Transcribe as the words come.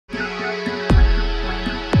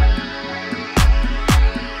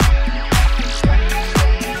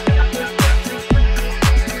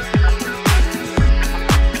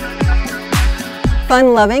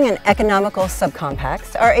Fun-loving and economical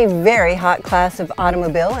subcompacts are a very hot class of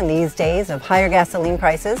automobile in these days of higher gasoline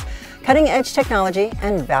prices, cutting-edge technology,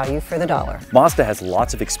 and value for the dollar. Mazda has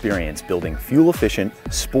lots of experience building fuel-efficient,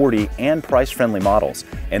 sporty, and price-friendly models,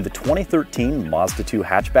 and the 2013 Mazda 2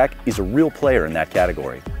 hatchback is a real player in that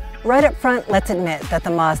category. Right up front, let's admit that the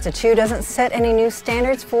Mazda 2 doesn't set any new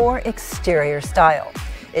standards for exterior style.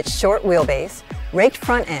 Its short wheelbase, raked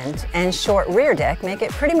front end, and short rear deck make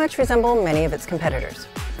it pretty much resemble many of its competitors.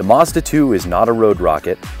 The Mazda 2 is not a road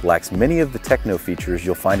rocket, lacks many of the techno features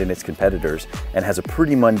you'll find in its competitors, and has a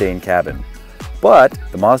pretty mundane cabin. But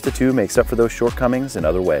the Mazda 2 makes up for those shortcomings in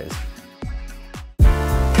other ways.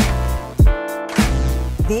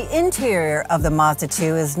 The interior of the Mazda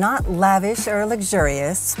 2 is not lavish or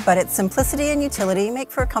luxurious, but its simplicity and utility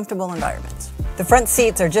make for a comfortable environment. The front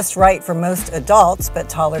seats are just right for most adults, but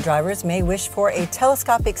taller drivers may wish for a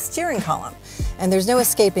telescopic steering column, and there's no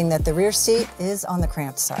escaping that the rear seat is on the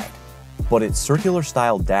cramped side. But its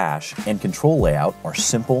circular-style dash and control layout are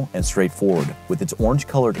simple and straightforward, with its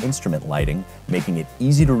orange-colored instrument lighting making it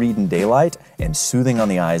easy to read in daylight and soothing on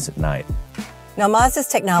the eyes at night. Now, Mazda's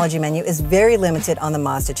technology menu is very limited on the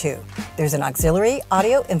Mazda 2. There's an auxiliary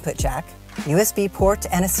audio input jack, USB port,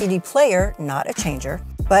 and a CD player, not a changer,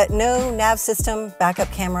 but no nav system, backup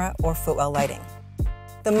camera, or footwell lighting.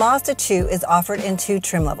 The Mazda 2 is offered in two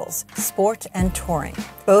trim levels, Sport and Touring.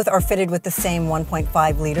 Both are fitted with the same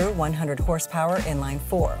 1.5-liter, 100 horsepower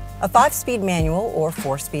inline-4. A 5-speed manual or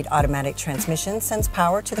 4-speed automatic transmission sends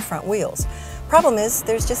power to the front wheels. Problem is,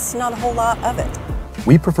 there's just not a whole lot of it.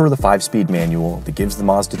 We prefer the 5-speed manual that gives the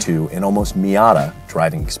Mazda 2 an almost Miata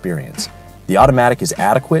driving experience. The automatic is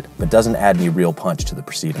adequate, but doesn't add any real punch to the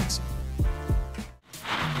proceedings.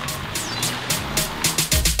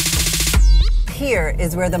 Here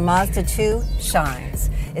is where the Mazda 2 shines.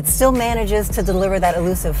 It still manages to deliver that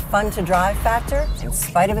elusive fun-to-drive factor in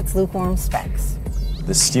spite of its lukewarm specs.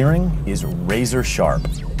 The steering is razor sharp,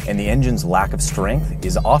 and the engine's lack of strength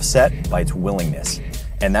is offset by its willingness.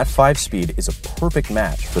 And that 5-speed is a perfect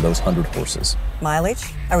match for those 100 horses. Mileage,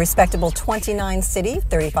 a respectable 29 city,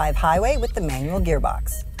 35 highway with the manual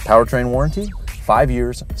gearbox. Powertrain warranty, 5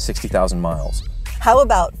 years, 60,000 miles. How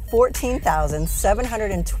about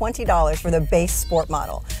 $14,720 for the base sport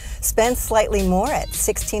model? Spend slightly more at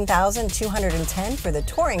 $16,210 for the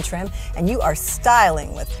touring trim, and you are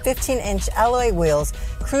styling with 15-inch alloy wheels,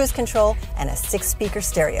 cruise control, and a 6-speaker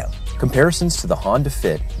stereo. Comparisons to the Honda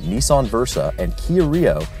Fit, Nissan Versa, and Kia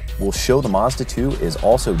Rio will show the Mazda 2 is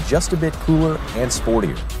also just a bit cooler and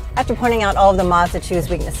sportier. After pointing out all of the Mazda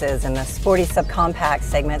 2's weaknesses in the sporty subcompact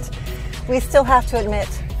segment, we still have to admit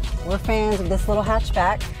we're fans of this little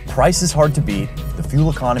hatchback. Price is hard to beat, the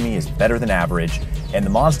fuel economy is better than average, and the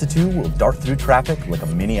Mazda 2 will dart through traffic like a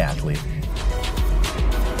mini athlete.